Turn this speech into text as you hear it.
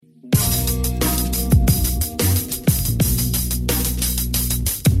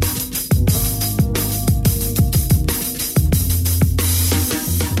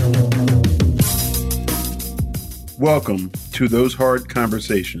Welcome to Those Hard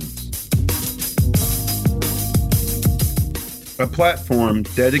Conversations, a platform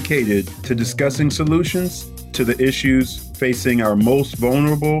dedicated to discussing solutions to the issues facing our most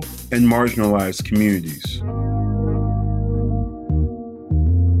vulnerable and marginalized communities.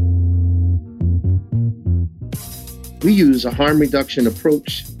 We use a harm reduction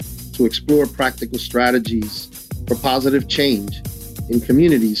approach to explore practical strategies for positive change in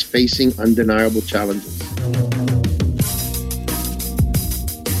communities facing undeniable challenges.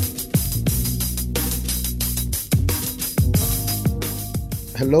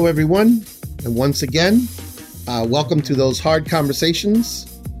 Hello, everyone, and once again, welcome to Those Hard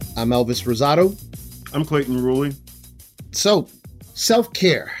Conversations. I'm Elvis Rosado. I'm Clayton Ruley. So,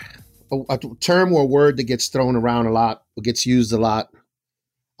 self-care, a term or word that gets thrown around a lot, gets used a lot.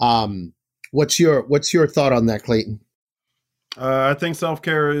 What's your thought on that, Clayton? I think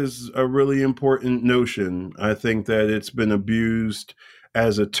self-care is a really important notion. I think that it's been abused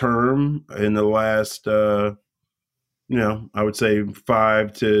as a term in the last, I would say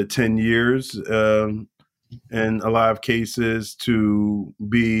 5 to 10 years, in a lot of cases to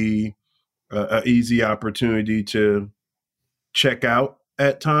be an easy opportunity to check out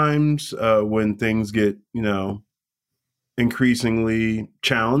at times when things get, increasingly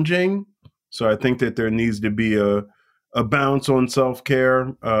challenging. So I think that there needs to be a bounce on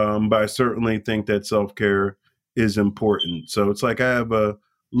self-care, but I certainly think that self-care is important. So it's like I have a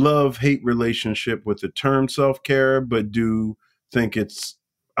love-hate relationship with the term self-care, but do think it's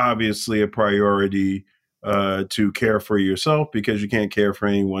obviously a priority to care for yourself, because you can't care for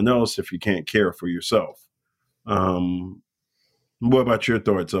anyone else if you can't care for yourself. What about your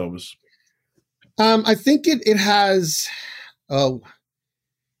thoughts, Elvis? I think it has,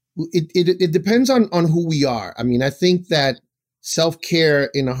 it depends on who we are. I mean, I think that self-care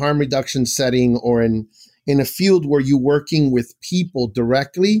in a harm reduction setting or in a field where you're working with people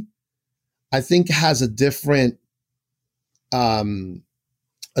directly, I think has a different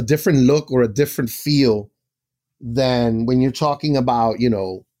look or a different feel than when you're talking about,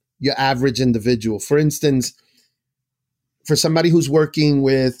 your average individual. For instance, for somebody who's working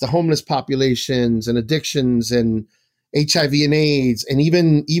with the homeless populations and addictions and HIV and AIDS, and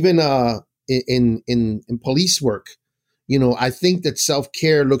even in police work, I think that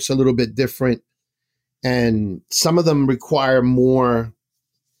self-care looks a little bit different, and some of them require more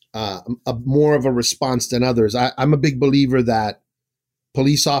of a response than others. I'm a big believer that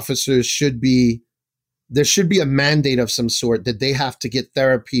police officers there should be a mandate of some sort that they have to get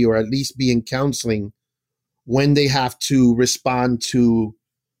therapy or at least be in counseling when they have to respond to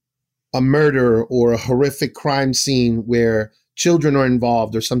a murder or a horrific crime scene where children are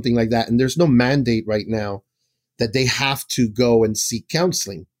involved or something like that. And there's no mandate right now that they have to go and seek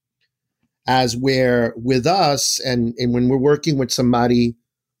counseling. As where with us, and when we're working with somebody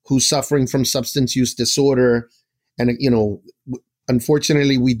who's suffering from substance use disorder, and,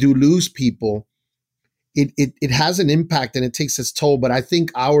 unfortunately we do lose people, it has an impact and it takes its toll. But I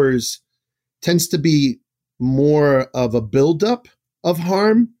think ours tends to be more of a buildup of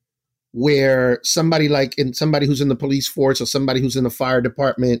harm, where somebody who's in the police force or somebody who's in the fire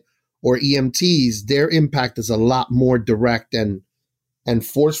department or EMTs, their impact is a lot more direct and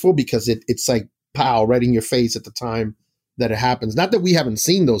forceful, because it's like pow, right in your face at the time that it happens. Not that we haven't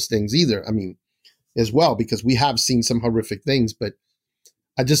seen those things either. I mean, as well, because we have seen some horrific things, but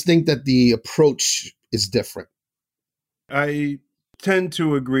I just think that the approach is different. I tend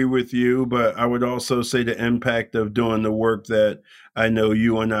to agree with you, but I would also say the impact of doing the work that I know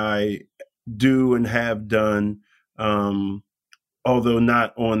you and I do and have done, although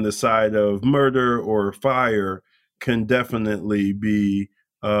not on the side of murder or fire, can definitely be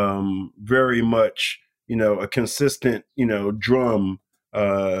very much, a consistent, drum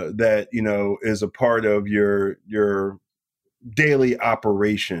that, is a part of your daily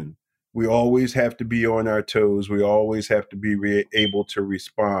operation. We always have to be on our toes. We always have to be able to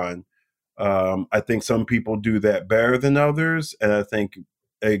respond. I think some people do that better than others. And I think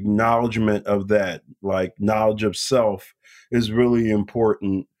acknowledgement of that, like knowledge of self, is really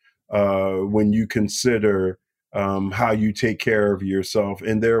important when you consider how you take care of yourself,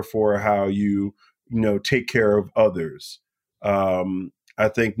 and therefore how you, take care of others. I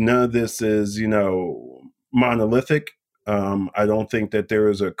think none of this is, monolithic. I don't think that there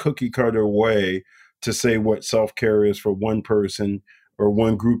is a cookie cutter way to say what self-care is for one person or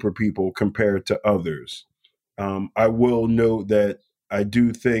one group of people compared to others. I will note that I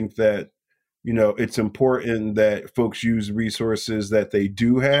do think that, it's important that folks use resources that they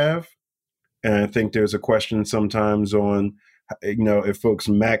do have. And I think there's a question sometimes on if folks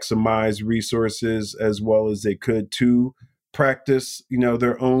maximize resources as well as they could to practice,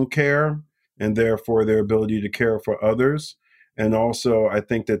 their own care and therefore their ability to care for others. And also, I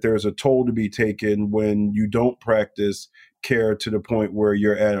think that there's a toll to be taken when you don't practice care to the point where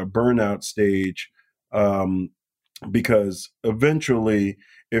you're at a burnout stage. Because eventually,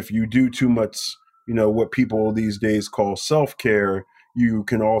 if you do too much, what people these days call self-care, you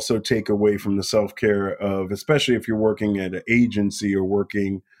can also take away from the self-care of, especially if you're working at an agency or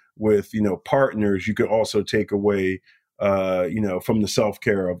working with, partners, you could also take away, from the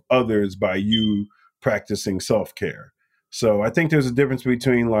self-care of others by you practicing self-care. So I think there's a difference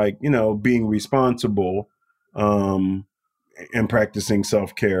between, like, being responsible, um, and practicing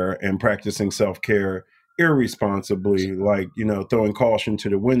self-care irresponsibly, like, throwing caution to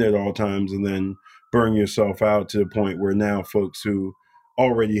the wind at all times and then burn yourself out to the point where now folks who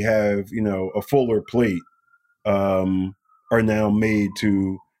already have, a fuller plate, are now made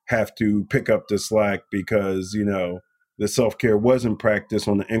to have to pick up the slack because, the self-care wasn't practiced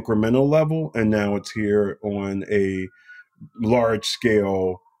on an incremental level and now it's here on a large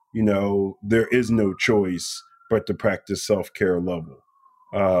scale. There is no choice but to practice self-care level.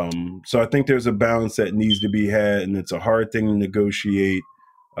 So I think there's a balance that needs to be had, and it's a hard thing to negotiate.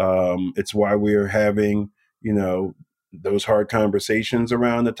 It's why we're having, those hard conversations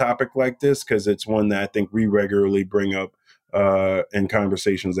around a topic like this, because it's one that I think we regularly bring up in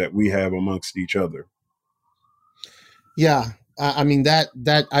conversations that we have amongst each other. Yeah, I mean that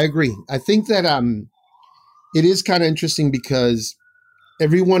I agree. I think that it is kind of interesting because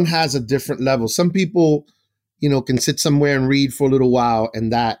everyone has a different level. Some people, can sit somewhere and read for a little while,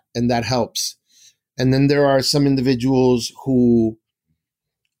 and that helps. And then there are some individuals who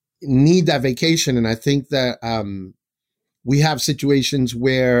need that vacation, and I think that we have situations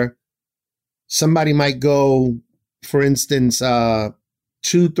where somebody might go, for instance, 2-3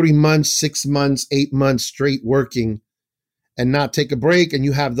 months, 6 months, 8 months straight working and not take a break. And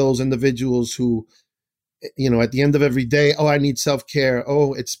you have those individuals who, at the end of every day, oh, I need self-care.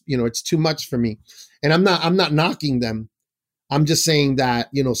 Oh, it's too much for me. And I'm not knocking them. I'm just saying that,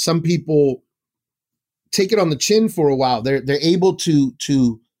 some people take it on the chin for a while. They're able to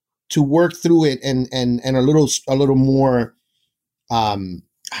work through it and a little more, I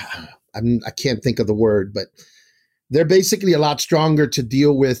can't think of the word, but they're basically a lot stronger to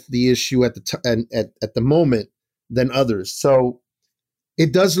deal with the issue at the moment than others. So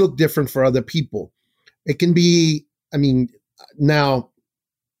it does look different for other people. It can be, now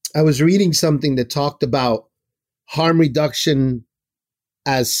I was reading something that talked about harm reduction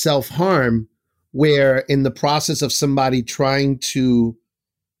as self-harm, where in the process of somebody trying to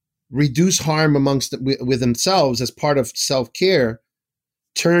reduce harm with themselves as part of self-care,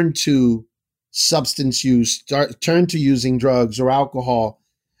 turn to substance use, turn to using drugs or alcohol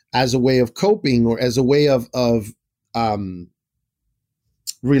as a way of coping or as a way of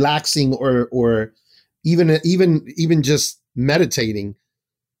relaxing or even just meditating.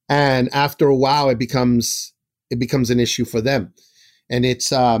 And after a while, it becomes an issue for them. And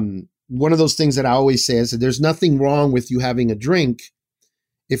it's one of those things that I always say is that there's nothing wrong with you having a drink.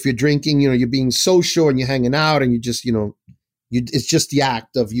 If you're drinking, you're being social and you're hanging out and you just, it's just the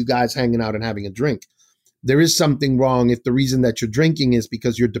act of you guys hanging out and having a drink. There is something wrong if the reason that you're drinking is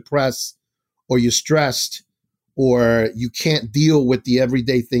because you're depressed or you're stressed or you can't deal with the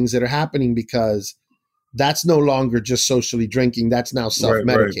everyday things that are happening, because that's no longer just socially drinking. That's now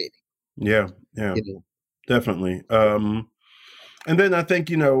self-medicating. Right. Yeah, definitely. And then I think,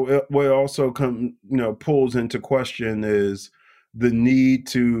 what also pulls into question is the need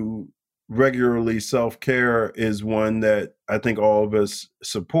to regularly self-care is one that I think all of us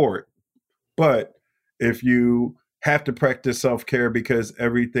support. But if you have to practice self-care because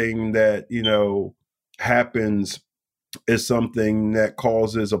everything that, happens is something that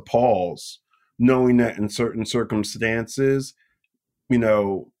causes a pause, knowing that in certain circumstances,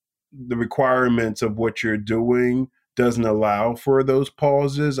 the requirements of what you're doing doesn't allow for those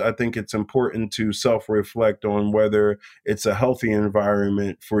pauses, I think it's important to self-reflect on whether it's a healthy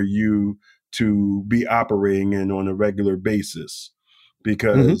environment for you to be operating in on a regular basis.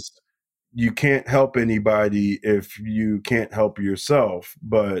 Because you can't help anybody if you can't help yourself.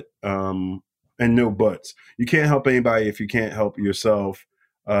 But and no buts. You can't help anybody if you can't help yourself.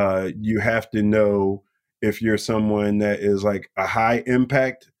 You have to know if you're someone that is like a high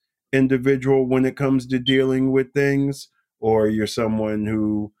impact individual when it comes to dealing with things, or you're someone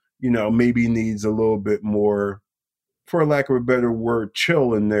who, maybe needs a little bit more, for lack of a better word,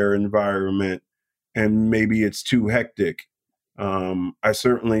 chill in their environment, and maybe it's too hectic. I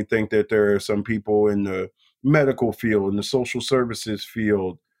certainly think that there are some people in the medical field, in the social services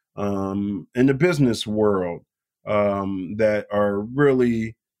field, in the business world, that are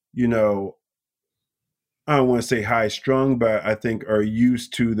really, you know, I don't want to say high strung, but I think are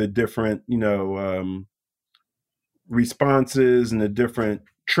used to the different, responses and the different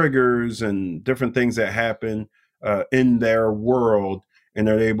triggers and different things that happen in their world, and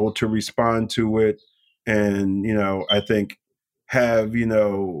are able to respond to it. And, I think have,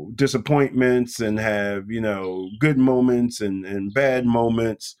 disappointments, and have, good moments and bad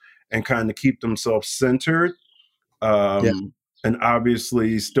moments, and kind of keep themselves centered. Yeah. And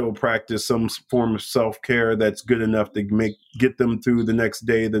obviously still practice some form of self-care that's good enough to get them through the next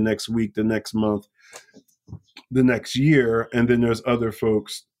day, the next week, the next month, the next year. And then there's other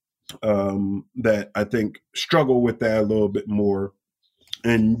folks that I think struggle with that a little bit more.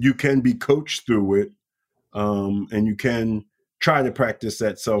 And you can be coached through it, and you can try to practice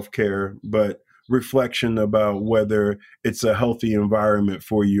that self-care, but reflection about whether it's a healthy environment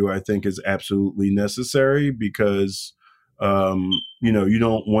for you, I think, is absolutely necessary, because you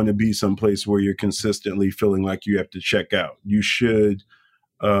don't want to be someplace where you're consistently feeling like you have to check out. You should,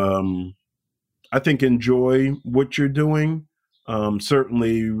 I think, enjoy what you're doing,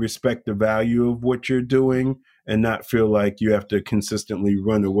 certainly respect the value of what you're doing, and not feel like you have to consistently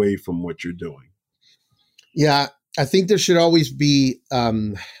run away from what you're doing. Yeah, I think there should always be a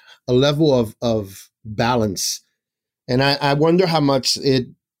level of balance, and I wonder how much it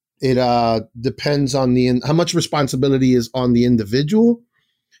depends on how much responsibility is on the individual,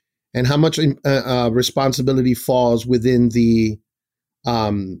 and how much responsibility falls within the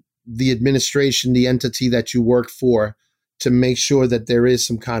administration, the entity that you work for, to make sure that there is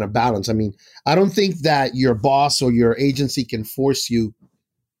some kind of balance. I mean, I don't think that your boss or your agency can force you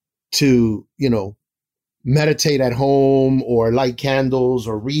to, meditate at home or light candles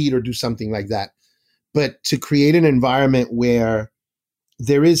or read or do something like that. But to create an environment where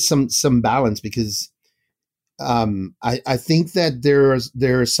there is some balance, because I think that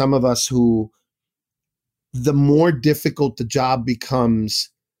there are some of us who, the more difficult the job becomes,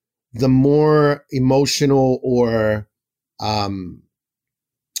 the more emotional, or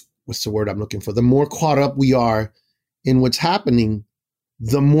what's the word I'm looking for? The more caught up we are in what's happening,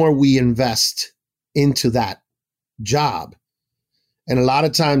 the more we invest into that job. And a lot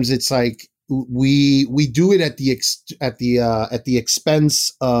of times it's like we do it at the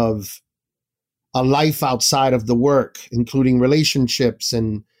expense of a life outside of the work, including relationships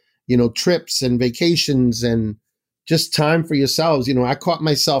and, trips and vacations and just time for yourselves. I caught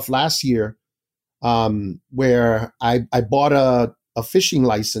myself last year where I bought a fishing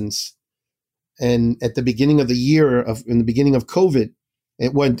license, and at the beginning of the year, in the beginning of COVID,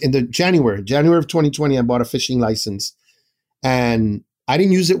 it went in the January of 2020, I bought a fishing license, and I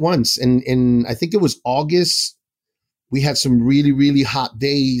didn't use it once. And in I think it was August, we had some really, really hot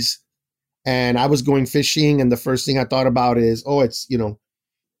days, and I was going fishing, and the first thing I thought about is,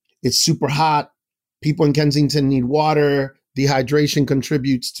 it's super hot. People in Kensington need water. Dehydration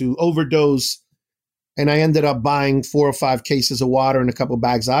contributes to overdose. And I ended up buying 4 or 5 cases of water and a couple of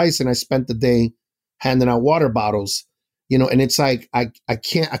bags of ice, and I spent the day handing out water bottles. And it's like I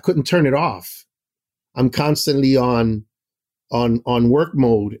couldn't turn it off. I'm constantly on work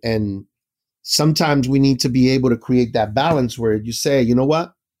mode, and sometimes we need to be able to create that balance where you say, you know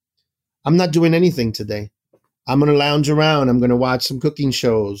what? I'm not doing anything today. I'm going to lounge around. I'm going to watch some cooking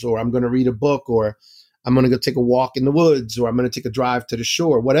shows, or I'm going to read a book, or I'm going to go take a walk in the woods, or I'm going to take a drive to the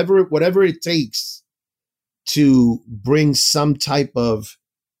shore. Whatever it takes to bring some type of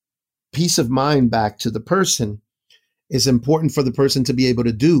peace of mind back to the person is important for the person to be able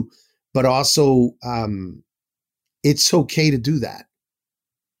to do. But also, it's okay to do that.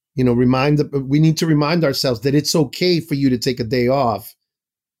 We need to remind ourselves that it's okay for you to take a day off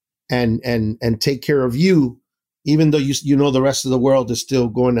and take care of you, even though the rest of the world is still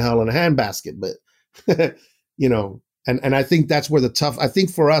going to hell in a handbasket. But and I think that's where I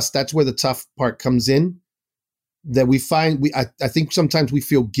think for us, that's where the tough part comes in. That we find I think sometimes we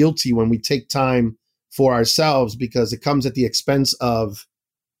feel guilty when we take time for ourselves, because it comes at the expense of,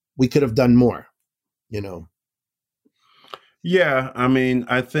 we could have done more. Yeah, I mean,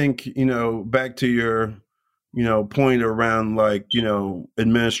 I think, back to your, point around, like,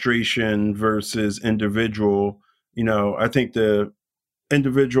 administration versus individual, I think the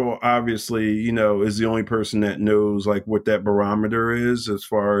individual obviously, is the only person that knows, like, what that barometer is as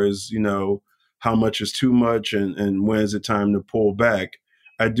far as, how much is too much, and when is it time to pull back.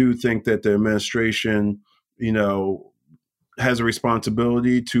 I do think that the administration, has a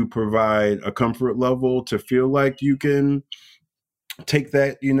responsibility to provide a comfort level to feel like you can take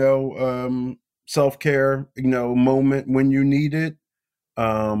that, self-care, moment when you need it.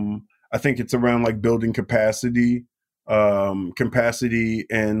 I think it's around like building capacity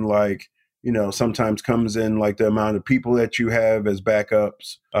and like, sometimes comes in like the amount of people that you have as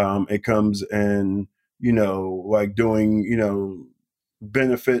backups. It comes in, like doing,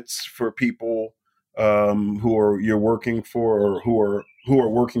 benefits for people who are you're working for or who are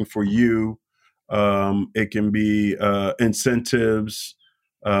working for you. It can be incentives.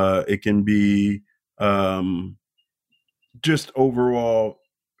 It can be just overall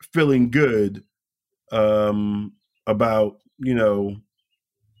feeling good about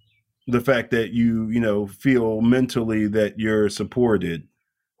the fact that you feel mentally that you're supported.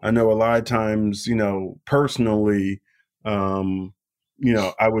 I know a lot of times, personally, um,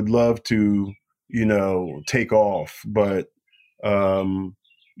 I would love to, take off, but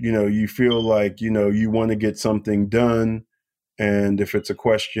you feel like, you want to get something done. And if it's a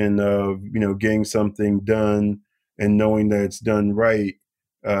question of, getting something done and knowing that it's done right,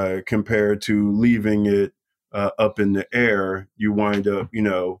 compared to leaving it up in the air, you wind up,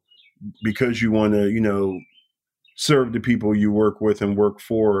 because you want to, serve the people you work with and work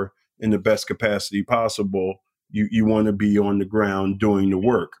for in the best capacity possible, you want to be on the ground doing the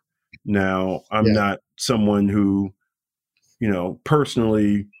work. Now, I'm Yeah. not someone who,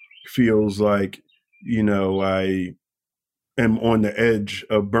 personally feels like, I am on the edge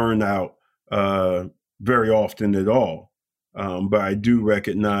of burnout very often at all. But I do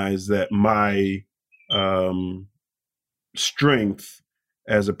recognize that my um, strength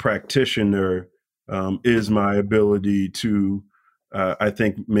as a practitioner is my ability to, I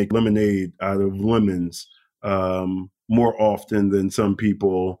think, make lemonade out of lemons more often than some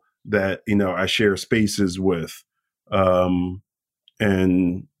people that I share spaces with. And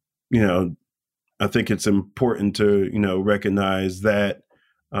you know, I think it's important to recognize that.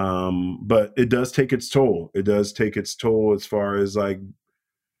 But it does take its toll. It does take its toll as far as like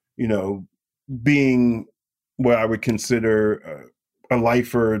you know being what I would consider a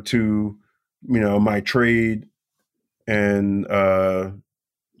lifer to, my trade and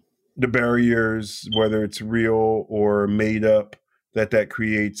the barriers, whether it's real or made up, that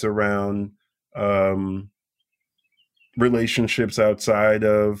creates around um, relationships outside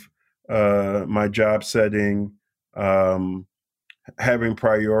of my job setting, um, having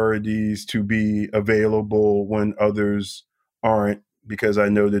priorities to be available when others aren't, because I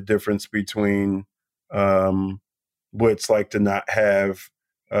know the difference between um, what it's like to not have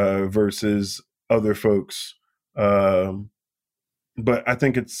versus other folks. Um, but I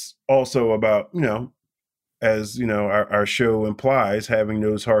think it's also about, as our show implies, having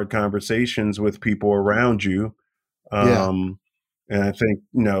those hard conversations with people around you. Yeah. And I think,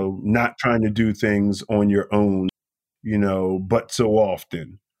 not trying to do things on your own, but so often.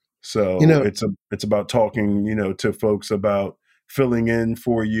 You So know, it's about talking, to folks about filling in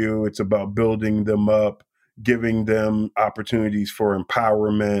for you. It's about building them up, giving them opportunities for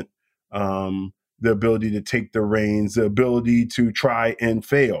empowerment, the ability to take the reins, the ability to try and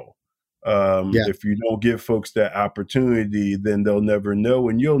fail. yeah. If you don't give folks that opportunity, then they'll never know,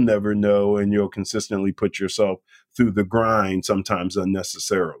 and you'll never know, and you'll consistently put yourself through the grind, sometimes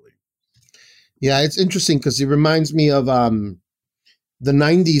unnecessarily. Yeah, it's interesting because it reminds me of the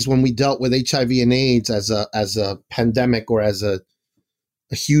 90s when we dealt with HIV and AIDS as a pandemic or as a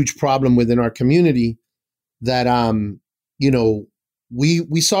huge problem within our community that you know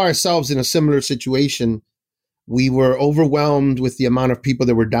we saw ourselves in a similar situation. We were overwhelmed with the amount of people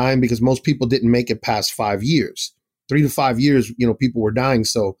that were dying because most people didn't make it past 5 years. 3 to 5 years, people were dying.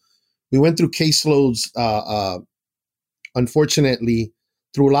 So we went through caseloads, unfortunately,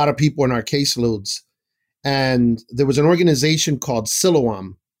 through a lot of people in our caseloads. And there was an organization called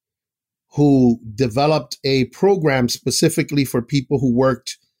Siloam who developed a program specifically for people who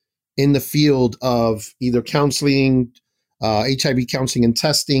worked in the field of either counseling, HIV counseling and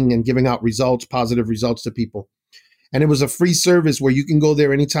testing, and giving out results, positive results to people. And it was a free service where you can go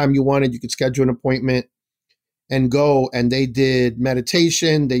there anytime you wanted. You could schedule an appointment and go. And they did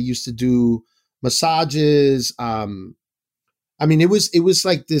meditation. They used to do massages. I mean, it was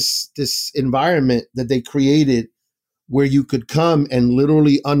like this environment that they created where you could come and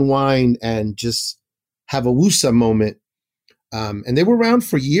literally unwind and just have a wusa moment. And they were around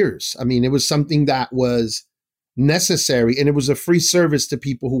for years. I mean, it was something that was necessary, and it was a free service to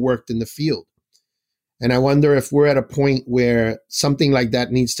people who worked in the field. And I wonder if we're at a point where something like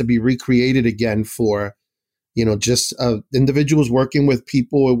that needs to be recreated again for, just individuals working with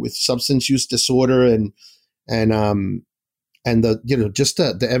people with substance use disorder and just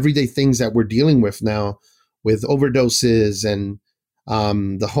the everyday things that we're dealing with now with overdoses and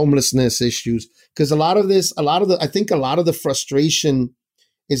the homelessness issues. Because I think a lot of the frustration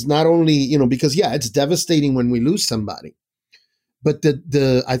is not only, because yeah, it's devastating when we lose somebody, but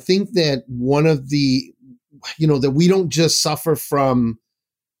I think that one of the, that we don't just suffer from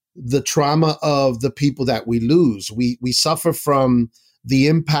the trauma of the people that we lose. We suffer from the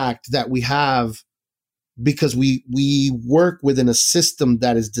impact that we have because we work within a system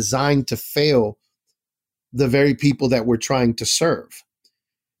that is designed to fail the very people that we're trying to serve.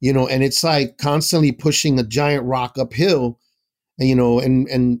 And it's like constantly pushing a giant rock uphill,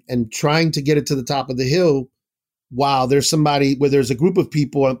 and trying to get it to the top of the hill while there's a group of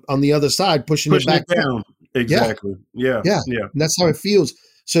people on the other side pushing it back down. Exactly. Yeah. And that's how it feels.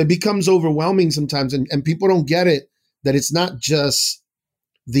 So it becomes overwhelming sometimes, and people don't get it, that it's not just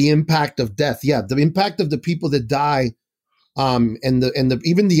the impact of death. Yeah, the impact of the people that die, and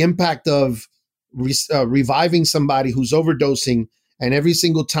even the impact of reviving somebody who's overdosing. And every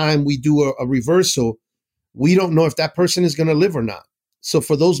single time we do a reversal, we don't know if that person is going to live or not. So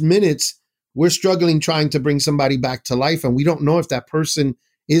for those minutes, we're struggling trying to bring somebody back to life, and we don't know if that person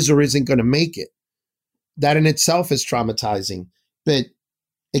is or isn't going to make it. That in itself is traumatizing. But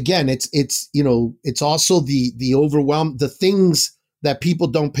again, it's also the overwhelm, the things that people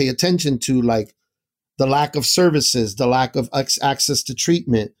don't pay attention to, like the lack of services, the lack of access to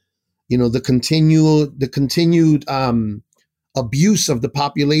treatment, the continued abuse of the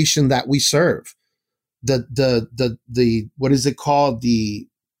population that we serve. The what is it called? They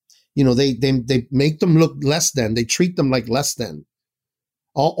make them look less than, they treat them like less than.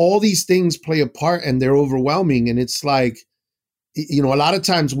 All these things play a part, and they're overwhelming. And it's like, a lot of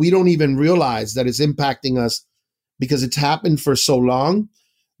times we don't even realize that it's impacting us because it's happened for so long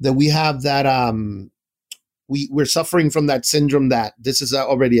that we have that, we're suffering from that syndrome that this is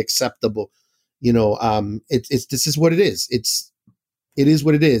already acceptable. This is what it is. It is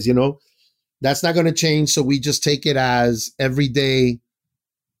what it is, that's not going to change. So we just take it as everyday,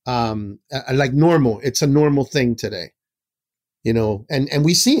 like normal. It's a normal thing today, and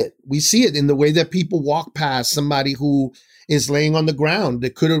we see it in the way that people walk past somebody who is laying on the ground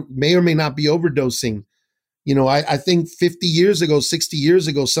that may or may not be overdosing. I think 50 years ago, 60 years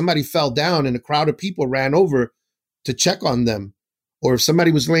ago, somebody fell down and a crowd of people ran over to check on them. Or if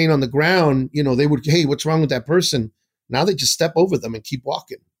somebody was laying on the ground, they would, hey, what's wrong with that person? Now they just step over them and keep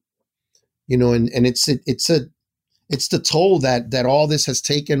walking. And it's the toll that all this has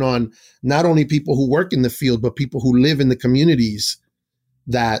taken on not only people who work in the field, but people who live in the communities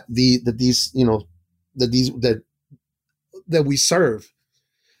that we serve.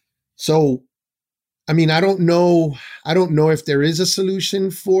 So, I mean, I don't know if there is a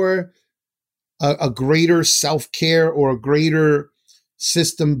solution for a greater self-care or a greater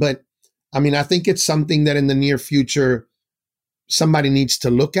system, but I mean, I think it's something that in the near future, somebody needs to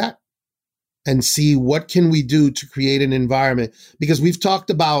look at and see what can we do to create an environment, because we've talked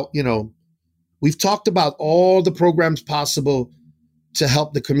about all the programs possible to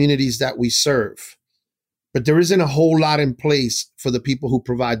help the communities that we serve, but there isn't a whole lot in place for the people who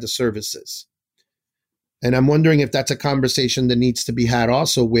provide the services. And I'm wondering if that's a conversation that needs to be had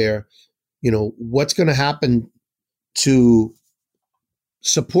also, where, what's going to happen to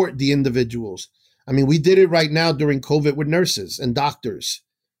support the individuals. I mean, we did it right now during COVID with nurses and doctors.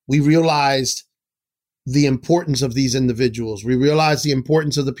 We realized the importance of these individuals. We realized the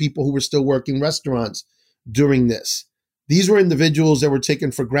importance of the people who were still working restaurants during this. These were individuals that were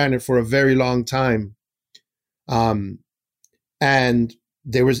taken for granted for a very long time. And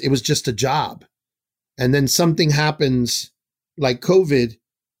it was just a job. And then something happens like COVID,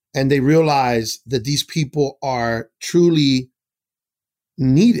 and they realize that these people are truly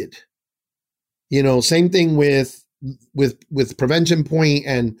needed. Same thing with Prevention Point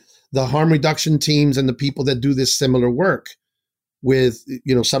and the harm reduction teams and the people that do this similar work with,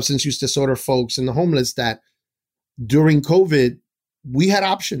 substance use disorder folks and the homeless, that during COVID, we had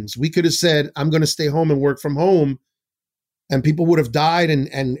options. We could have said, I'm going to stay home and work from home, and people would have died,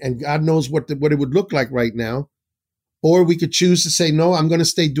 and God knows what it would look like right now. Or we could choose to say, no, I'm going to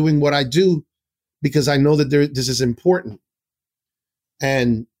stay doing what I do because I know that this is important.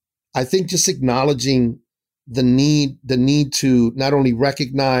 And I think just acknowledging the need to not only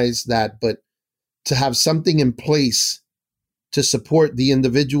recognize that, but to have something in place to support the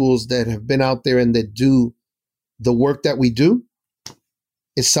individuals that have been out there and that do the work that we do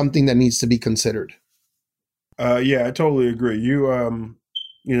is something that needs to be considered. Yeah, I totally agree. You,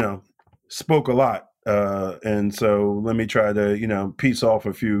 spoke a lot. And so let me try to, piece off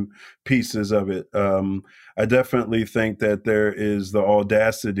a few pieces of it. I definitely think that there is the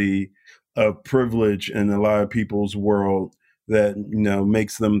audacity of privilege in a lot of people's world that,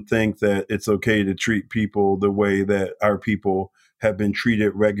 makes them think that it's okay to treat people the way that our people have been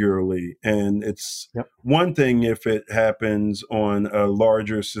treated regularly. And it's Yep. one thing if it happens on a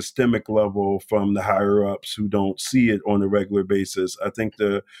larger systemic level from the higher ups who don't see it on a regular basis. I think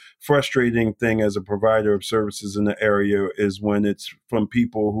the frustrating thing as a provider of services in the area is when it's from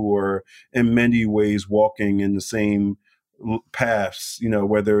people who are in many ways walking in the same paths,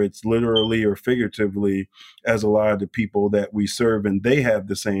 whether it's literally or figuratively, as a lot of the people that we serve, and they have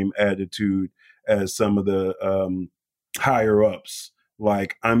the same attitude as some of the higher ups.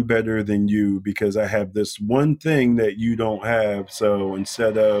 Like, I'm better than you because I have this one thing that you don't have. So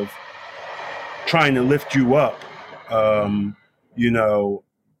instead of trying to lift you up, you know,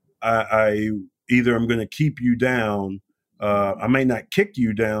 I either I'm going to keep you down. I may not kick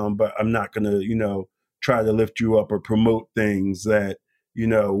you down, but I'm not going to, try to lift you up or promote things that,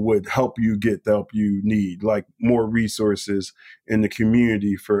 would help you get the help you need, like more resources in the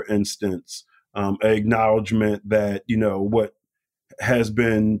community, for instance, an acknowledgement that, what has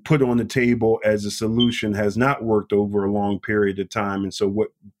been put on the table as a solution has not worked over a long period of time. And so what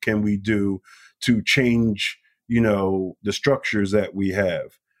can we do to change, the structures that we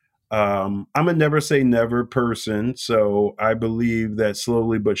have? I'm a never say never person. So I believe that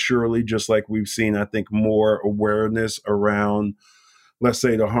slowly but surely, just like we've seen, I think more awareness around, let's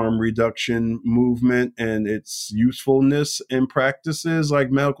say, the harm reduction movement and its usefulness in practices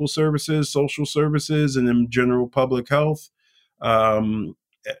like medical services, social services, and in general public health. Um,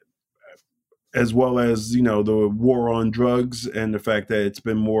 as well as, the war on drugs and the fact that it's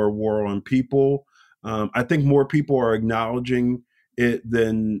been more war on people. I think more people are acknowledging it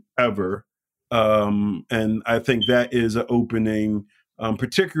than ever. And I think that is an opening,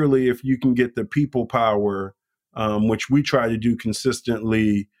 particularly if you can get the people power, which we try to do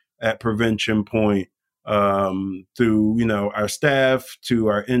consistently at Prevention Point, through, our staff, to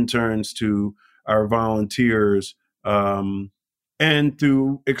our interns, to our volunteers, and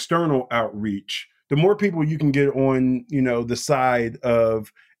through external outreach. The more people you can get on, the side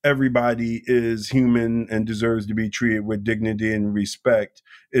of everybody is human and deserves to be treated with dignity and respect,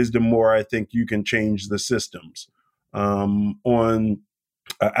 is the more I think you can change the systems. On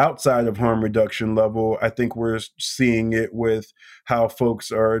outside of harm reduction level, I think we're seeing it with how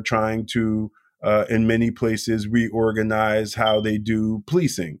folks are trying to, in many places, reorganize how they do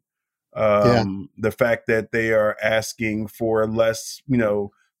policing. Yeah. The fact that they are asking for less,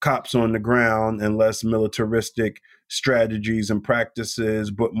 cops on the ground and less militaristic strategies and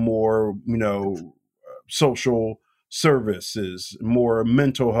practices, but more, social services, more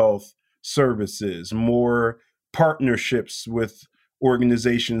mental health services, more partnerships with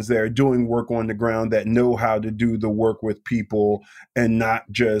organizations that are doing work on the ground that know how to do the work with people and not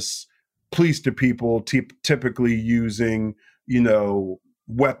just police to people, typically using,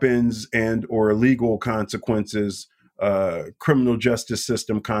 weapons and or legal consequences, criminal justice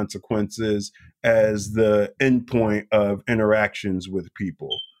system consequences, as the endpoint of interactions with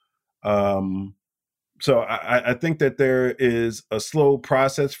people. So I think that there is a slow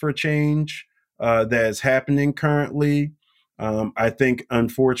process for change that is happening currently. I think,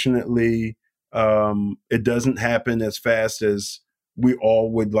 unfortunately, it doesn't happen as fast as we all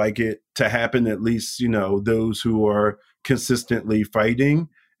would like it to happen, at least, those who are consistently fighting.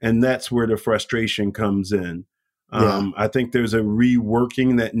 And that's where the frustration comes in. Yeah. I think there's a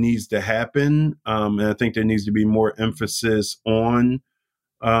reworking that needs to happen. And I think there needs to be more emphasis on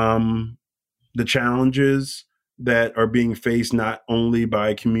the challenges that are being faced not only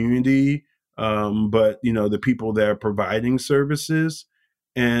by community, but, the people that are providing services.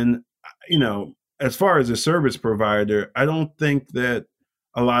 And, as far as a service provider, I don't think that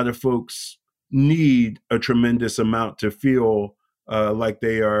a lot of folks need a tremendous amount to feel like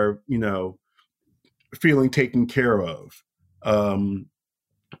they are, feeling taken care of. Um,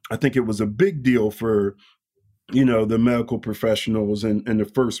 I think it was a big deal for, the medical professionals and the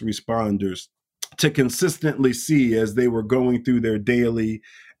first responders to consistently see, as they were going through their daily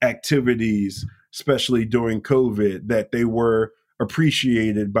activities, especially during COVID, that they were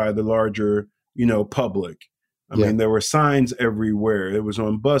appreciated by the larger, public. I Yeah. mean, there were signs everywhere. It was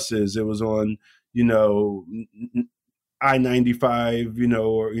on buses. It was on, I-95,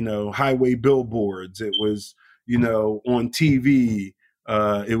 or, highway billboards. It was, on TV.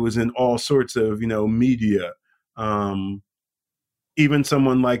 It was in all sorts of, media. Even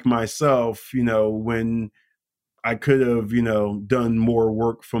someone like myself, when I could have, done more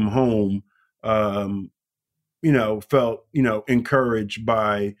work from home, um, felt, encouraged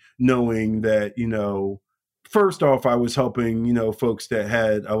by knowing that, first off, I was helping, folks that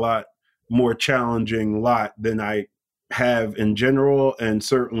had a lot more challenging lot than I have in general, and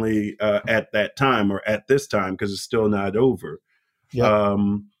certainly at that time or at this time, because it's still not over. Yep.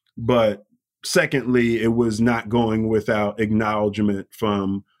 But secondly, it was not going without acknowledgement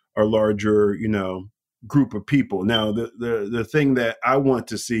from a larger, group of people. Now, the thing that I want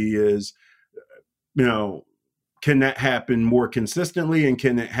to see is, can that happen more consistently, and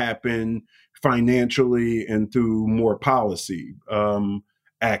can it happen financially and through more policy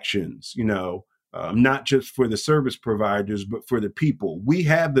actions, not just for the service providers, but for the people. We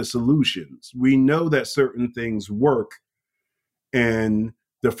have the solutions. We know that certain things work. And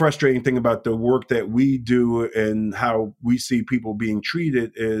the frustrating thing about the work that we do and how we see people being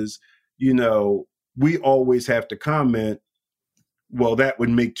treated is, we always have to comment, well, that would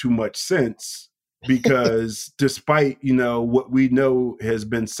make too much sense, because despite, what we know has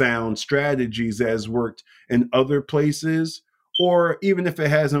been sound strategies that has worked in other places, or even if it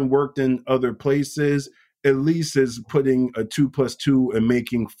hasn't worked in other places, at least is putting a 2+2 and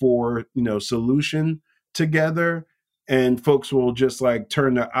making 4, solution together. And folks will just like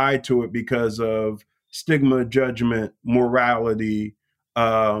turn their eye to it because of stigma, judgment, morality,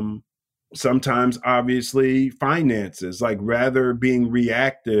 sometimes obviously finances, like rather being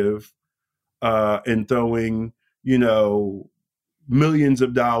reactive and throwing, millions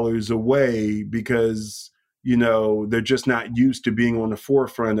of dollars away because, they're just not used to being on the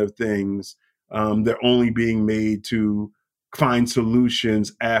forefront of things. They're only being made to find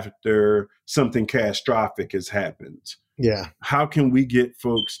solutions after something catastrophic has happened. Yeah. How can we get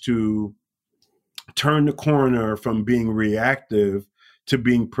folks to turn the corner from being reactive to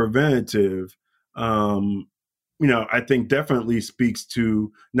being preventative? I think definitely speaks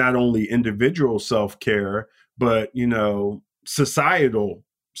to not only individual self-care, but, societal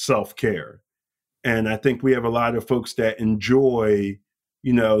self-care. And I think we have a lot of folks that enjoy,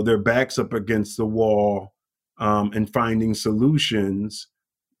 their backs up against the wall and finding solutions.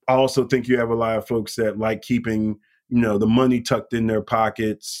 I also think you have a lot of folks that like keeping, the money tucked in their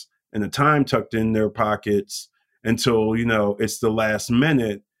pockets and the time tucked in their pockets until, it's the last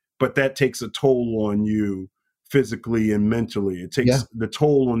minute. But that takes a toll on you physically and mentally. It takes the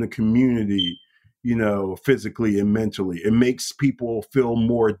toll on the community, physically and mentally. It makes people feel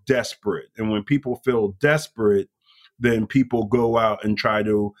more desperate. And when people feel desperate, then people go out and try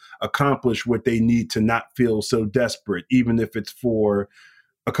to accomplish what they need to not feel so desperate, even if it's for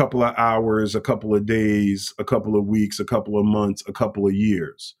a couple of hours, a couple of days, a couple of weeks, a couple of months, a couple of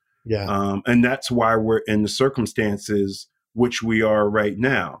years. Yeah. And that's why we're in the circumstances which we are right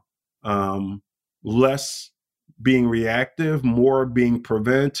now. Less being reactive, more being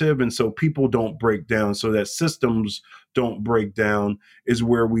preventative. And so people don't break down, so that systems don't break down is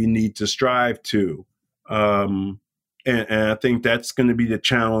where we need to strive to. And I think that's going to be the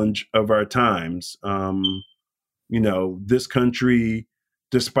challenge of our times. This country,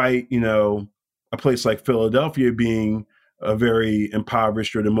 despite, a place like Philadelphia being a very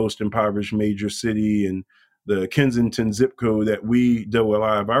impoverished or the most impoverished major city, and the Kensington zip code that we do a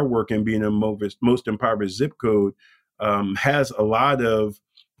lot of our work in, being a most impoverished zip code, has a lot of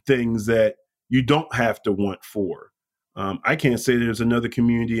things that you don't have to want for. I can't say there's another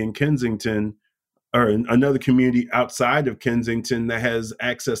community in Kensington or another community outside of Kensington that has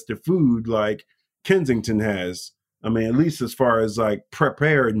access to food like Kensington has. I mean, at least as far as like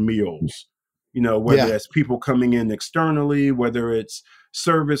prepared meals, whether that's people coming in externally, whether it's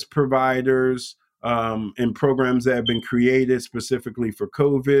service providers, and programs that have been created specifically for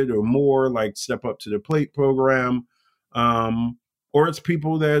COVID or more, like Step Up to the Plate program, or it's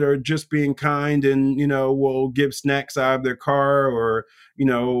people that are just being kind and, will give snacks out of their car or,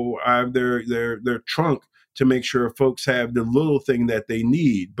 out of their trunk to make sure folks have the little thing that they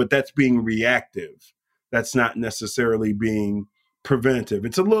need. But that's being reactive. That's not necessarily being preventive.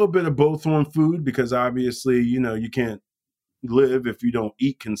 It's a little bit of both on food, because obviously, you can't live if you don't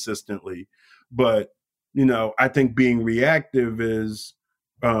eat consistently. But, I think being reactive is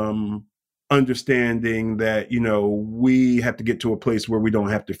understanding that, we have to get to a place where we don't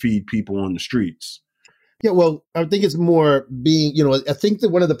have to feed people on the streets. Yeah, well, I think it's more being, I think that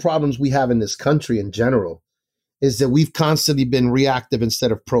one of the problems we have in this country in general is that we've constantly been reactive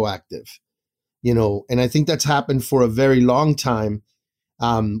instead of proactive, and I think that's happened for a very long time.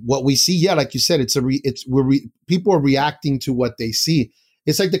 What we see, like you said, people are reacting to what they see.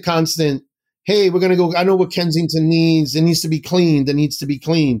 It's like the constant, hey, we're going to go, I know what Kensington needs. It needs to be cleaned. It needs to be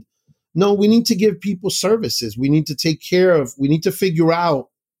cleaned. No, we need to give people services. We need to we need to figure out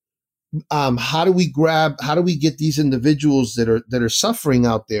how do we get these individuals that are suffering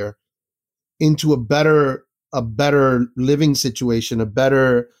out there into a better living situation,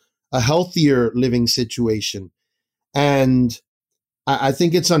 a healthier living situation. And I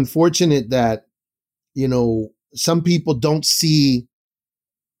think it's unfortunate that, some people don't see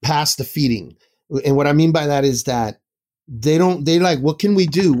past the feeding. And what I mean by that is that they like, what can we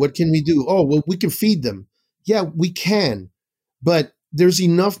do? What can we do? Oh, well, we can feed them. Yeah, we can. But there's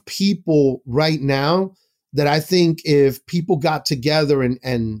enough people right now that I think if people got together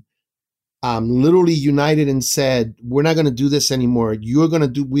and literally united and said, we're not going to do this anymore. You're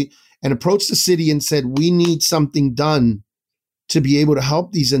going to and approach the city and said, we need something done to be able to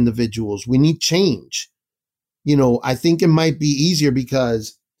help these individuals. We need change. I think it might be easier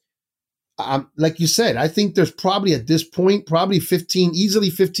because, like you said, I think there's probably at this point, easily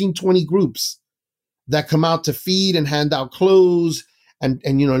 15, 20 groups that come out to feed and hand out clothes and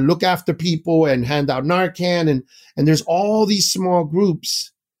look after people and hand out Narcan. And there's all these small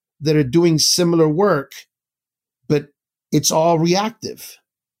groups that are doing similar work, but it's all reactive.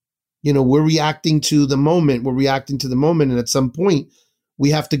 We're reacting to the moment. And at some point we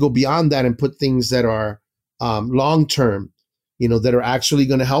have to go beyond that and put things that are long-term, that are actually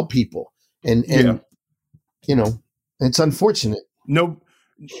going to help people. And it's unfortunate. No,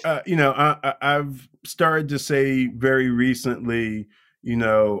 I've started to say very recently,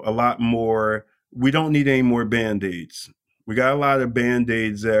 a lot more. We don't need any more Band-Aids. We got a lot of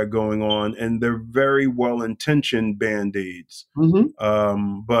Band-Aids that are going on, and they're very well-intentioned Band-Aids,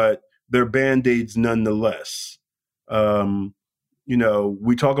 but they're Band-Aids nonetheless.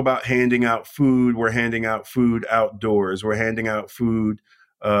 We talk about handing out food. We're handing out food outdoors. We're handing out food,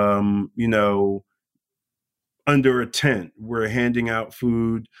 under a tent. We're handing out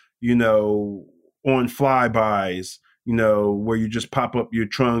food, on flybys, where you just pop up your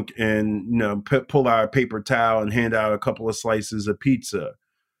trunk and, pull out a paper towel and hand out a couple of slices of pizza.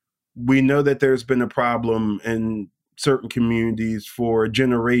 We know that there's been a problem in certain communities for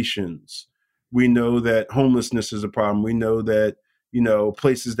generations. We know that homelessness is a problem. We know that,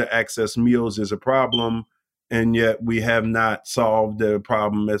 places to access meals is a problem. And yet we have not solved the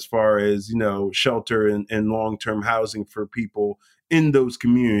problem as far as, shelter and long-term housing for people in those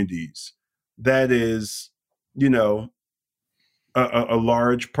communities. That is, a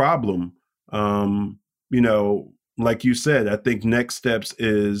large problem. Like you said, I think next steps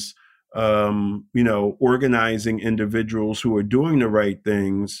is, organizing individuals who are doing the right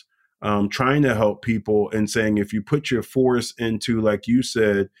things, trying to help people and saying, if you put your force into, like you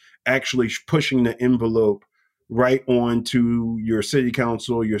said, actually pushing the envelope right onto your city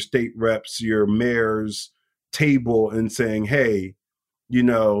council, your state reps, your mayor's table and saying, hey,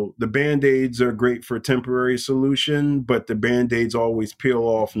 the Band-Aids are great for a temporary solution, but the Band-Aids always peel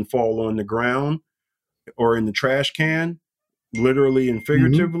off and fall on the ground or in the trash can, literally and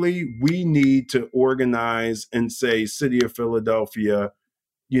figuratively. We need to organize and say, City of Philadelphia,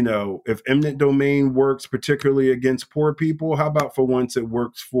 if eminent domain works particularly against poor people, how about for once it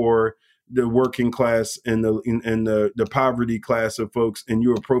works for the working class and the poverty class of folks, and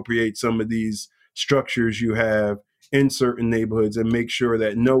you appropriate some of these structures you have in certain neighborhoods and make sure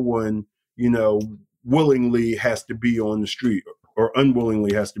that no one, willingly has to be on the street or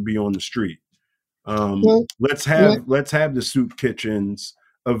unwillingly has to be on the street. Let's have the soup kitchens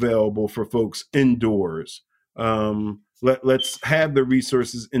available for folks indoors. Let's have the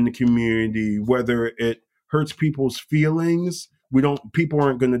resources in the community, whether it hurts people's feelings. People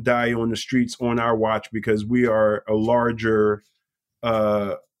aren't going to die on the streets on our watch because we are a larger,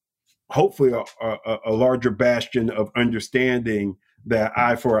 hopefully a larger bastion of understanding that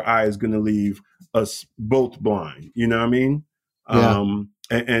eye for an eye is going to leave us both blind. You know what I mean? Yeah.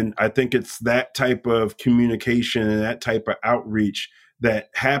 And I think it's that type of communication and that type of outreach that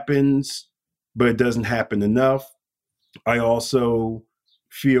happens, but it doesn't happen enough. I also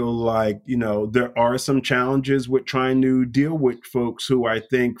feel like, there are some challenges with trying to deal with folks who I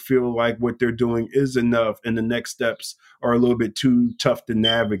think feel like what they're doing is enough and the next steps are a little bit too tough to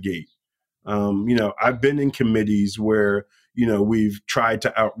navigate. I've been in committees where, we've tried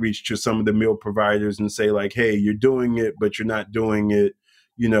to outreach to some of the meal providers and say like, hey, you're doing it, but you're not doing it,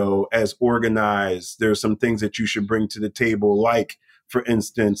 as organized. There's some things that you should bring to the table, like, for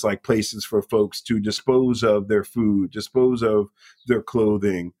instance, like places for folks to dispose of their food, dispose of their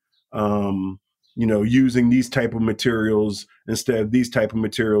clothing, using these type of materials instead of these type of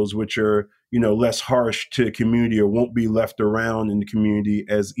materials, which are, less harsh to the community or won't be left around in the community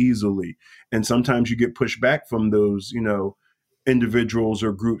as easily. And sometimes you get pushback from those, individuals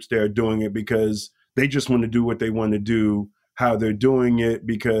or groups that are doing it because they just want to do what they want to do, how they're doing it,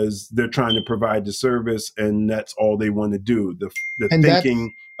 because they're trying to provide the service and that's all they want to do. The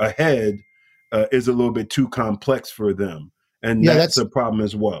thinking ahead is a little bit too complex for them. And that's a problem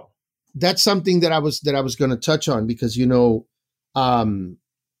as well. that's something that I was going to touch on because um,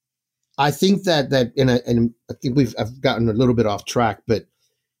 I think and I think I've gotten a little bit off track, but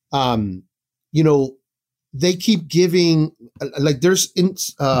um, you know, they keep giving like there's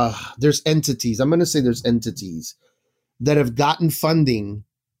entities. I'm going to say there's entities that have gotten funding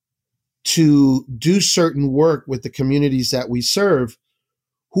to do certain work with the communities that we serve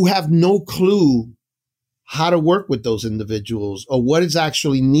who have no clue how to work with those individuals or what is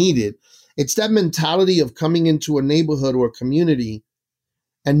actually needed. It's that mentality of coming into a neighborhood or a community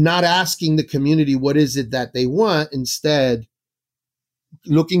and not asking the community what is it that they want, instead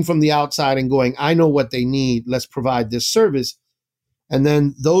looking from the outside and going, I know what they need, let's provide this service. And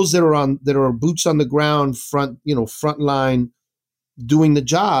then those that are boots on the ground, front line doing the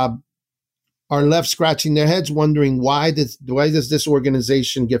job, are left scratching their heads wondering why does this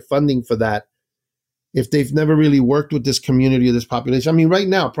organization get funding for that if they've never really worked with this community or this population. I mean, right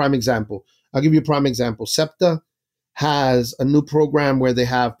now, prime example, I'll give you a prime example. SEPTA has a new program where they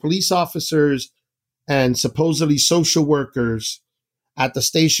have police officers and supposedly social workers at the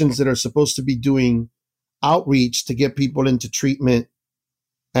stations that are supposed to be doing outreach to get people into treatment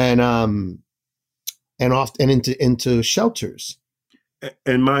and into shelters.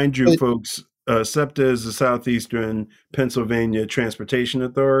 And mind you, But folks, SEPTA is the Southeastern Pennsylvania Transportation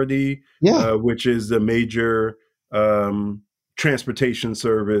Authority, yeah, which is the major transportation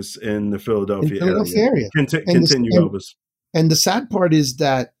service in the in Philadelphia area. Philadelphia area. And this, Continue, Elvis. and the sad part is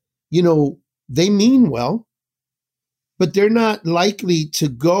that, they mean well, but they're not likely to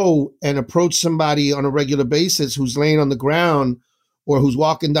go and approach somebody on a regular basis who's laying on the ground or who's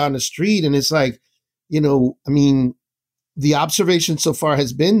walking down the street. And it's like, I mean, the observation so far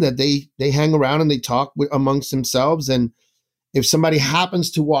has been that they hang around and they talk amongst themselves. And if somebody happens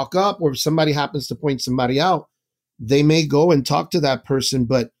to walk up or if somebody happens to point somebody out, they may go and talk to that person.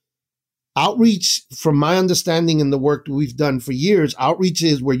 But outreach, from my understanding and the work that we've done for years, outreach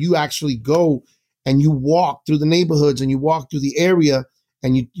is where you actually go and you walk through the neighborhoods and you walk through the area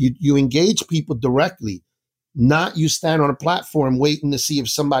and you engage people directly, not you stand on a platform waiting to see if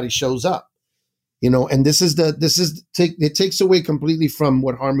somebody shows up. And it takes away completely from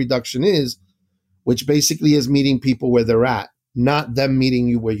what harm reduction is, which basically is meeting people where they're at, not them meeting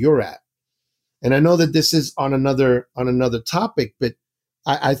you where you're at. And I know that this is on another topic, but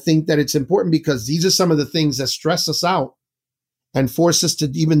I think that it's important because these are some of the things that stress us out and force us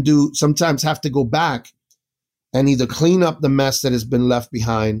to even sometimes have to go back and either clean up the mess that has been left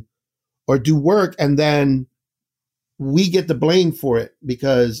behind or do work. And then we get the blame for it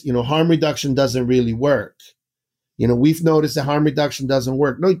because, harm reduction doesn't really work. We've noticed that harm reduction doesn't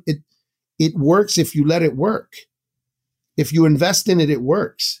work. No, it works if you let it work. If you invest in it, it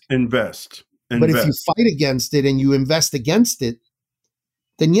works. Invest. But if you fight against it and you invest against it,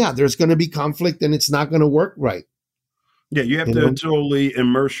 then yeah, there's going to be conflict and it's not going to work right. Yeah, you have to totally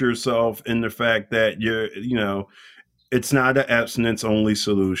immerse yourself in the fact that it's not an abstinence only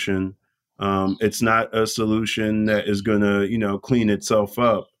solution. It's not a solution that is going to, clean itself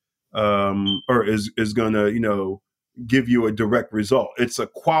up or is going to, give you a direct result. It's a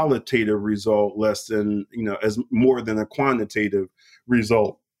qualitative result less than, as more than a quantitative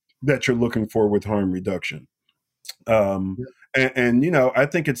result that you're looking for with harm reduction. And I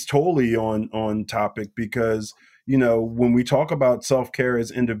think it's totally on topic because, when we talk about self-care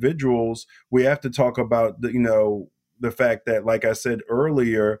as individuals, we have to talk about the fact that, like I said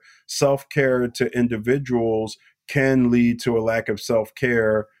earlier, self-care to individuals can lead to a lack of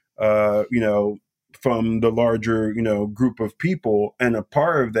self-care, from the larger, group of people. And a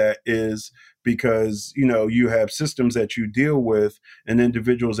part of that is because, you have systems that you deal with and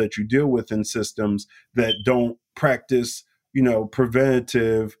individuals that you deal with in systems that don't practice,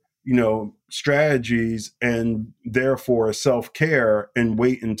 preventative, strategies and therefore self-care and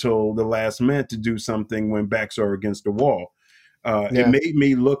wait until the last minute to do something when backs are against the wall. It made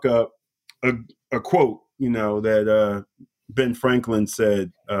me look up a quote, that Ben Franklin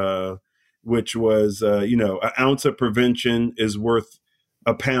said, which was, an ounce of prevention is worth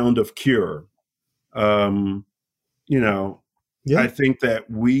a pound of cure. I think that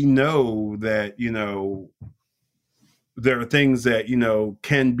we know that, there are things that,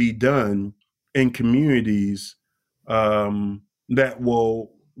 can be done in communities that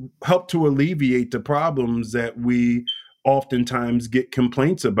will help to alleviate the problems that we oftentimes get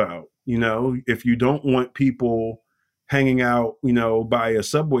complaints about. If you don't want people hanging out, by a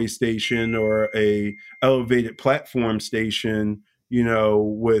subway station or a elevated platform station,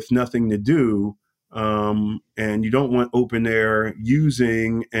 with nothing to do, and you don't want open air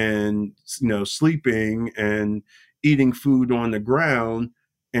using and, sleeping and eating food on the ground,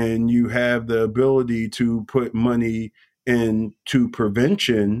 and you have the ability to put money into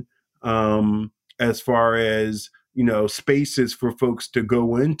prevention, as far as, spaces for folks to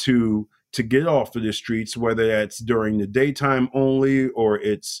go into to get off of the streets, whether that's during the daytime only, or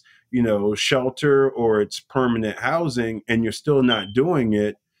it's, shelter, or it's permanent housing, and you're still not doing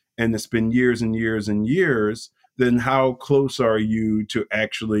it, and it's been years and years and years, then how close are you to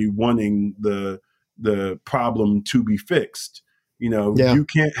actually wanting the problem to be fixed? Yeah. You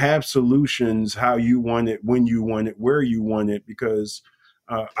can't have solutions how you want it, when you want it, where you want it, because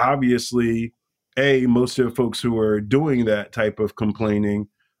obviously, most of the folks who are doing that type of complaining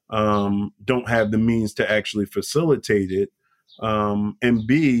don't have the means to actually facilitate it. And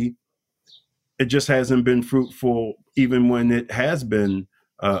B, it just hasn't been fruitful even when it has been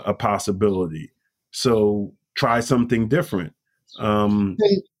a possibility. So try something different. And,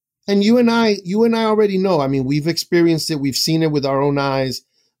 and you and I already know. I mean, we've experienced it. We've seen it with our own eyes.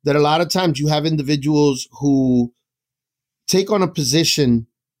 That a lot of times you have individuals who take on a position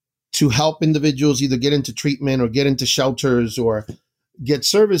to help individuals either get into treatment or get into shelters or get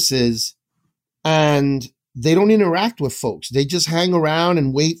services, and they don't interact with folks. They just hang around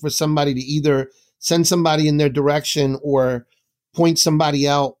and wait for somebody to either send somebody in their direction or point somebody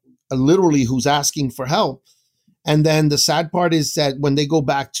out, literally, who's asking for help. And then the sad part is that when they go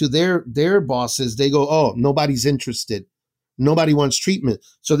back to their bosses, they go, "Oh, nobody's interested. Nobody wants treatment."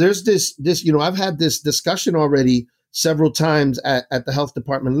 So there's this, I've had this discussion already several times at the health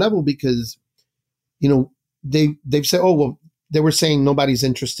department level, because, they've said, "Oh, well," they were saying, "Nobody's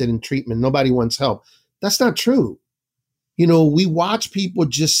interested in treatment. Nobody wants help." That's not true. We watch people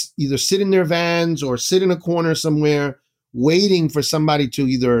just either sit in their vans or sit in a corner somewhere waiting for somebody to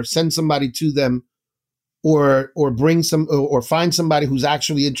either send somebody to them or bring some or find somebody who's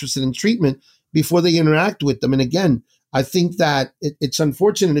actually interested in treatment before they interact with them. And again, I think that it's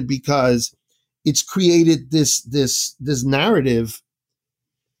unfortunate because it's created this narrative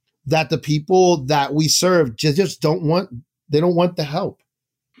that the people that we serve just don't want. They don't want the help.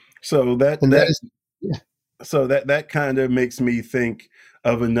 So that And that that is, yeah, so that kind of makes me think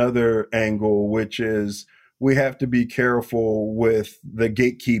of another angle, which is we have to be careful with the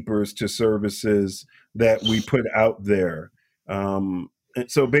gatekeepers to services that we put out there. And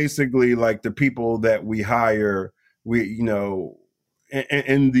so basically, like the people that we hire, we,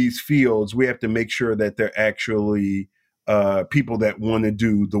 in these fields, we have to make sure that they're actually people that want to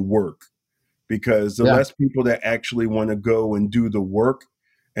do the work, because the yeah, less people that actually want to go and do the work,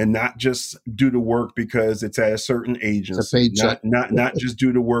 and not just do the work because it's at a certain it's a agency, paycheck. not just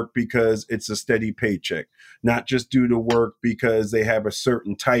do the work because it's a steady paycheck, not just do the work because they have a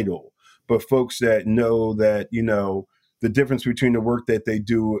certain title, but folks that know that, the difference between the work that they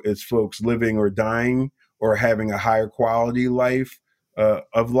do is folks living or dying, or having a higher quality of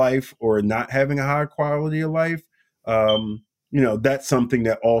life, or not having a higher quality of life. um, that's something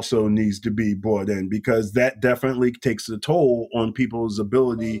that also needs to be brought in, because that definitely takes a toll on people's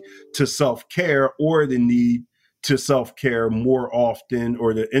ability to self-care, or the need to self-care more often,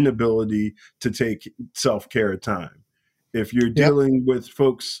 or the inability to take self-care time. If you're Yep. dealing with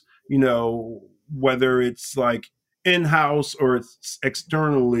folks, whether it's like in-house or it's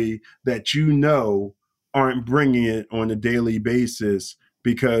externally, that aren't bringing it on a daily basis,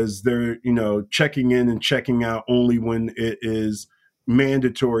 because they're, checking in and checking out only when it is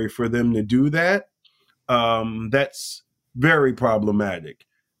mandatory for them to do that. That's very problematic.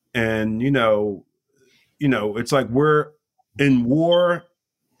 And it's like we're in war,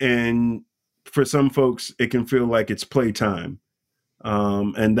 and for some folks it can feel like it's playtime.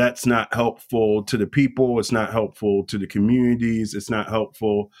 And that's not helpful to the people. It's not helpful to the communities. It's not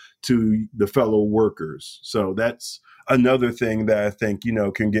helpful to the fellow workers. So that's another thing that I think,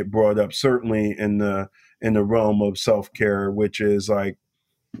 can get brought up, certainly in the realm of self-care, which is like,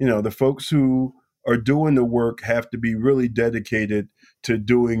 the folks who are doing the work have to be really dedicated to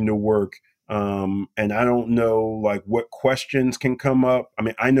doing the work. And I don't know like what questions can come up. I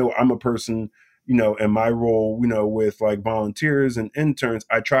mean, I know I'm a person, in my role, with like volunteers and interns,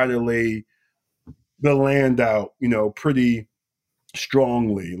 I try to lay the land out, pretty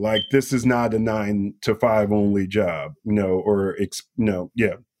strongly. Like, this is not a 9 to 5 only job,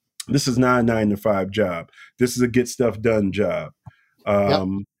 yeah, this is not a 9 to 5 job. This is a get stuff done job. Yep.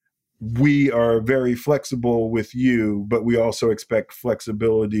 We are very flexible with you, but we also expect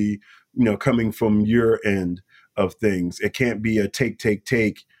flexibility, coming from your end of things. It can't be a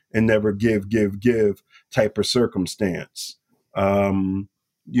take, and never give type of circumstance. Um,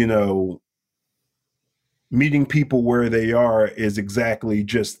 you know, meeting people where they are is exactly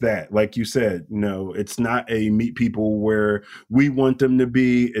just that. Like you said, it's not a meet people where we want them to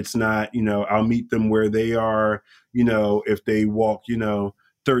be. It's not, I'll meet them where they are, if they walk,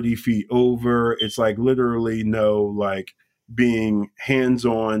 30 feet over. It's like literally like being hands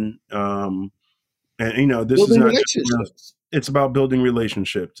on. And, this is Building not just, relationships. it's about building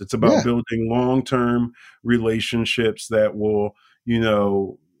relationships. It's about Yeah. building long-term relationships that will,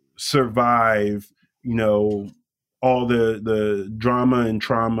 survive, all the drama and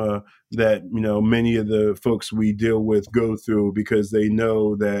trauma that, many of the folks we deal with go through, because they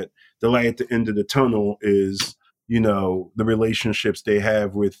know that the light at the end of the tunnel is, the relationships they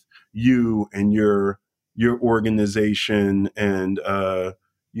have with you and your organization and,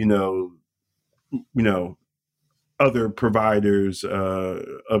 you know, you know, other providers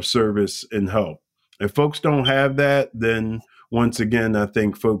of service and help. If folks don't have that, then once again, I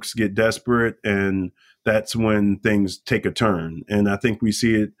think folks get desperate, and that's when things take a turn. And I think we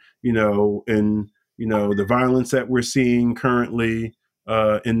see it, in the violence that we're seeing currently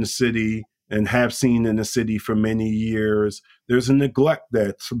in the city and have seen in the city for many years. There's a neglect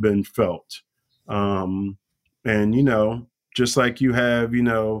that's been felt, and just like you have,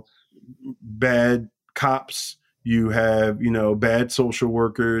 bad cops, you have bad social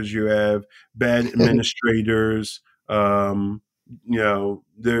workers, you have bad administrators.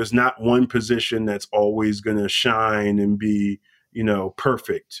 There's not one position that's always going to shine and be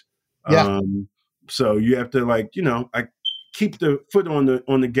perfect. Yeah. So you have to I keep the foot on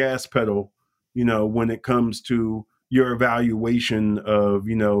the gas pedal when it comes to your evaluation of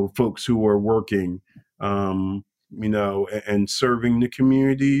folks who are working and serving the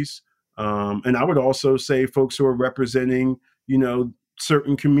communities. And I would also say folks who are representing,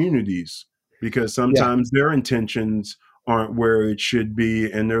 certain communities, because Yeah. sometimes their intentions aren't where it should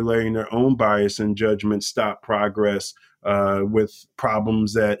be, and they're letting their own bias and judgment stop progress with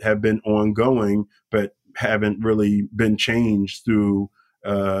problems that have been ongoing but haven't really been changed through,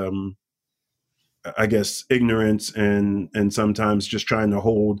 I guess, ignorance and sometimes just trying to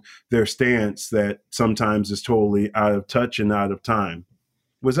hold their stance that sometimes is totally out of touch and out of time.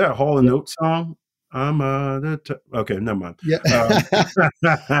 Was that a Hall and Yeah. Oates song? Okay, never mind. Yeah.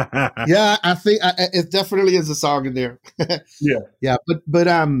 Yeah, I think it definitely is a song in there. Yeah. Yeah, but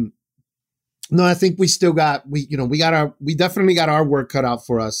no, I think we still got we definitely got our work cut out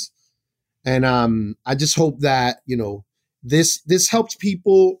for us. And I just hope that, this helps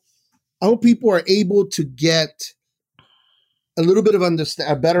people. I hope people are able to get a little bit of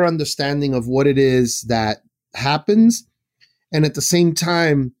a better understanding of what it is that happens, and at the same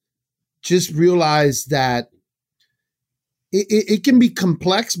time just realize that it can be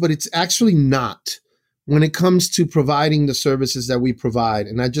complex, but it's actually not when it comes to providing the services that we provide.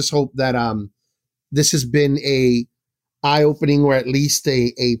 And I just hope that this has been a eye-opening, or at least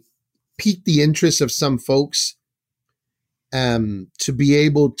a piqued the interest of some folks to be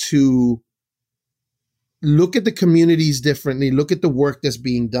able to look at the communities differently, look at the work that's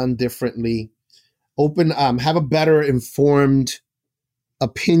being done differently, have a better informed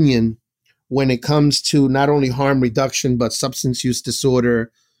opinion when it comes to not only harm reduction, but substance use disorder,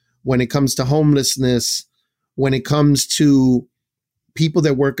 when it comes to homelessness, when it comes to people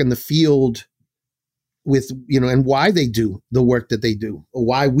that work in the field with, and why they do the work that they do, or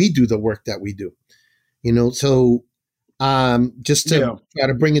why we do the work that we do, so just to try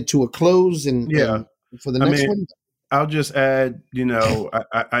to bring it to a close and for the next one. I'll just add,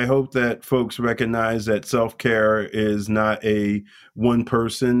 I hope that folks recognize that self-care is not a one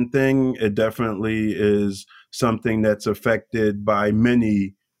person thing. It definitely is something that's affected by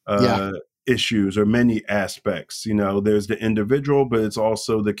many issues or many aspects. There's the individual, but it's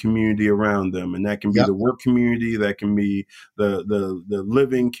also the community around them. And that can be the work community, that can be the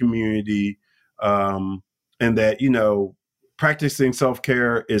living community. And that, practicing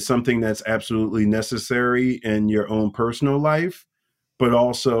self-care is something that's absolutely necessary in your own personal life, but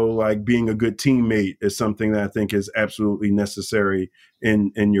also like being a good teammate is something that I think is absolutely necessary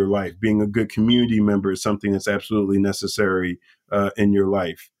in your life. Being a good community member is something that's absolutely necessary in your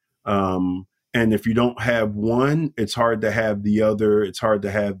life. And if you don't have one, it's hard to have the other. It's hard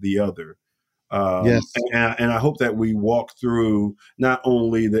to have the other. Yes. And I hope that we walk through not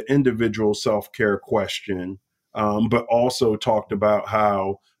only the individual self-care question, but also talked about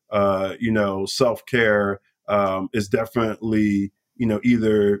how, self-care is definitely,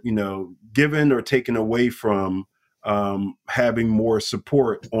 either, given or taken away from having more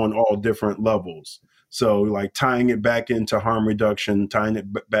support on all different levels. So like tying it back into harm reduction, tying it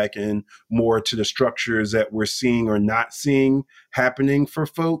back in more to the structures that we're seeing or not seeing happening for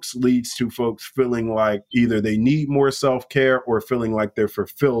folks leads to folks feeling like either they need more self-care or feeling like they're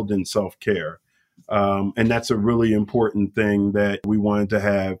fulfilled in self-care. And that's a really important thing that we wanted to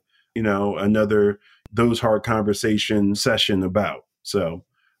have, another Those Hard Conversation session about. So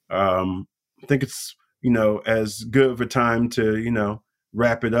I think it's, as good of a time to,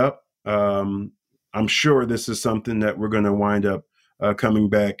 wrap it up. I'm sure this is something that we're going to wind up coming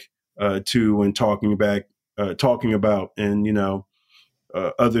back to and talking about in,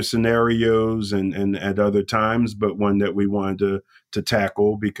 other scenarios and at other times, but one that we wanted to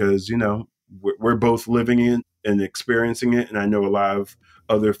tackle because, we're both living in and experiencing it. And I know a lot of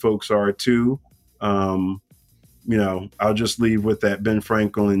other folks are too. I'll just leave with that Ben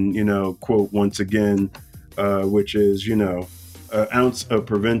Franklin, quote once again, which is, an ounce of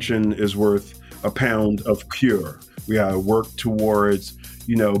prevention is worth a pound of cure. We gotta work towards,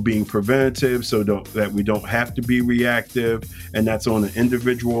 being preventative so that we don't have to be reactive. And that's on an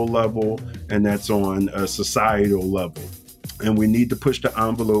individual level and that's on a societal level. And we need to push the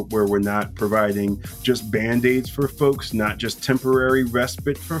envelope where we're not providing just Band-Aids for folks, not just temporary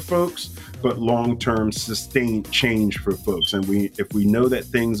respite for folks, but long-term sustained change for folks. And if we know that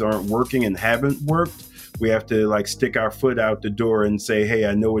things aren't working and haven't worked, we have to stick our foot out the door and say, hey,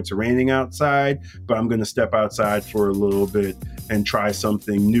 I know it's raining outside, but I'm going to step outside for a little bit and try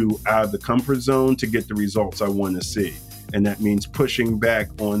something new out of the comfort zone to get the results I want to see. And that means pushing back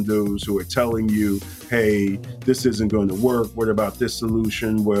on those who are telling you, hey, this isn't going to work. What about this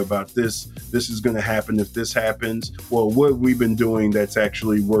solution? What about this? This is going to happen if this happens. Well, what have we been doing that's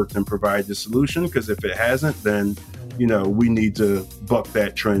actually worked and provide the solution? Because if it hasn't, then, we need to buck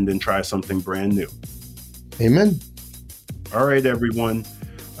that trend and try something brand new. Amen. All right, everyone.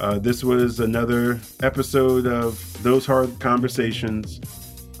 This was another episode of Those Hard Conversations.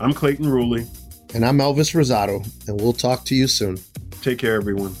 I'm Clayton Ruley. And I'm Elvis Rosado, and we'll talk to you soon. Take care,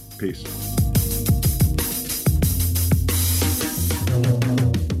 everyone. Peace.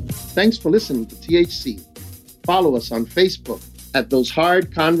 Thanks for listening to THC. Follow us on Facebook at Those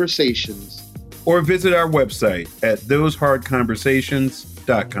Hard Conversations. Or visit our website at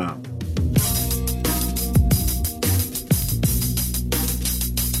thosehardconversations.com.